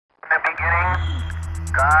the beginning,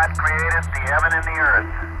 God created the heaven and the earth.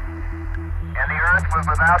 And the earth was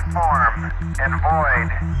without form and void,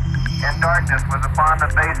 and darkness was upon the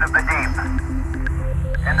face of the deep.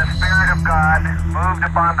 And the Spirit of God moved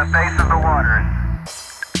upon the face of the waters.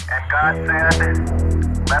 And God said,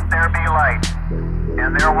 "Let there be light."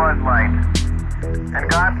 And there was light. And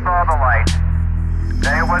God saw the light,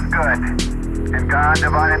 that it was good. And God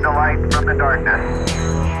divided the light from the darkness.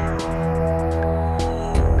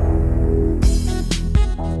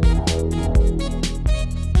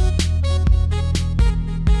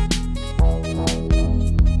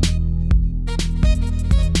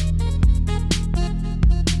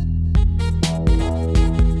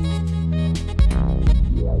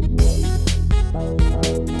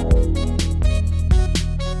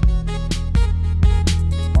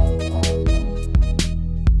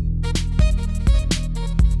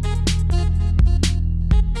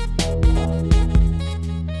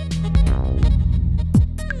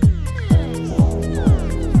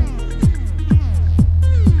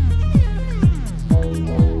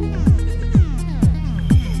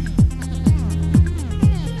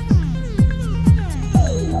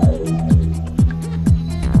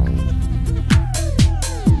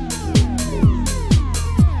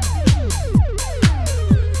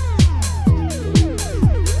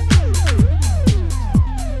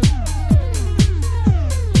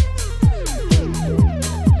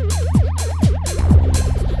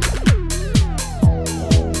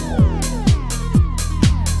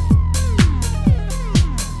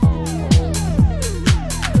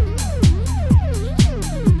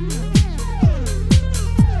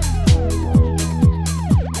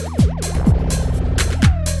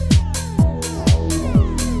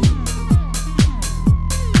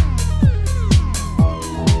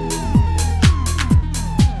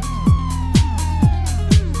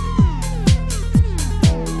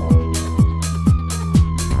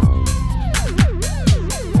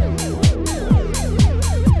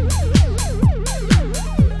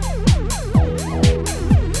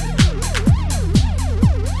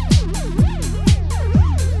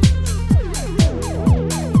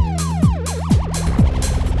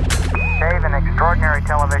 Extraordinary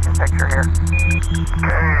television picture here.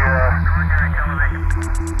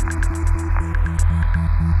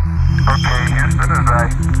 Okay, Houston, as I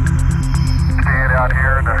stand out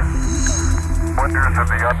here in the wonders of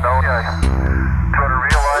the unknown, I try to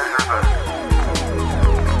realize there's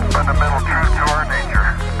a fundamental truth to our nature.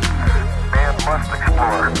 Man must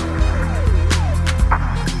explore.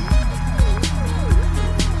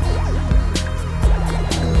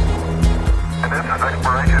 And this is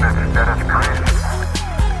exploration at its greatest.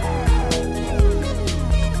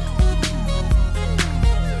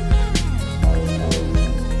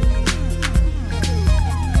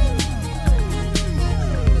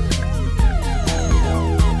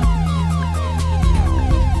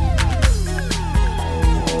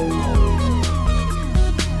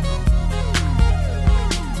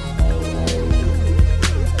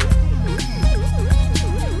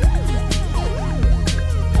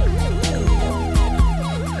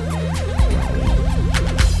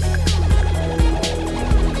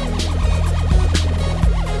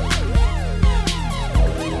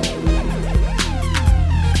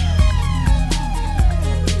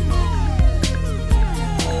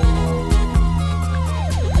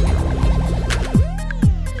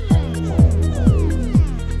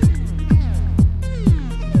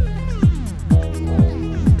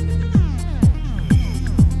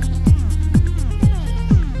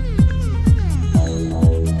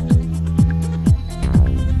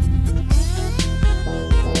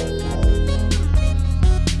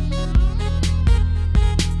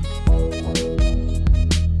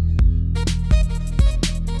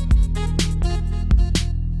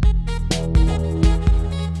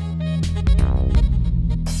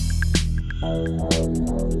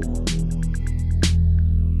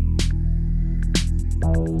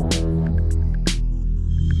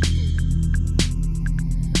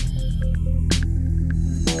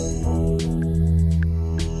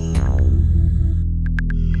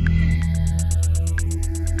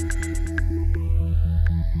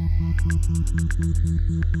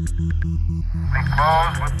 We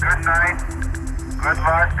close with good night, good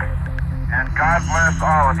luck, and God bless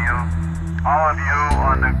all of you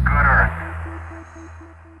on the good earth.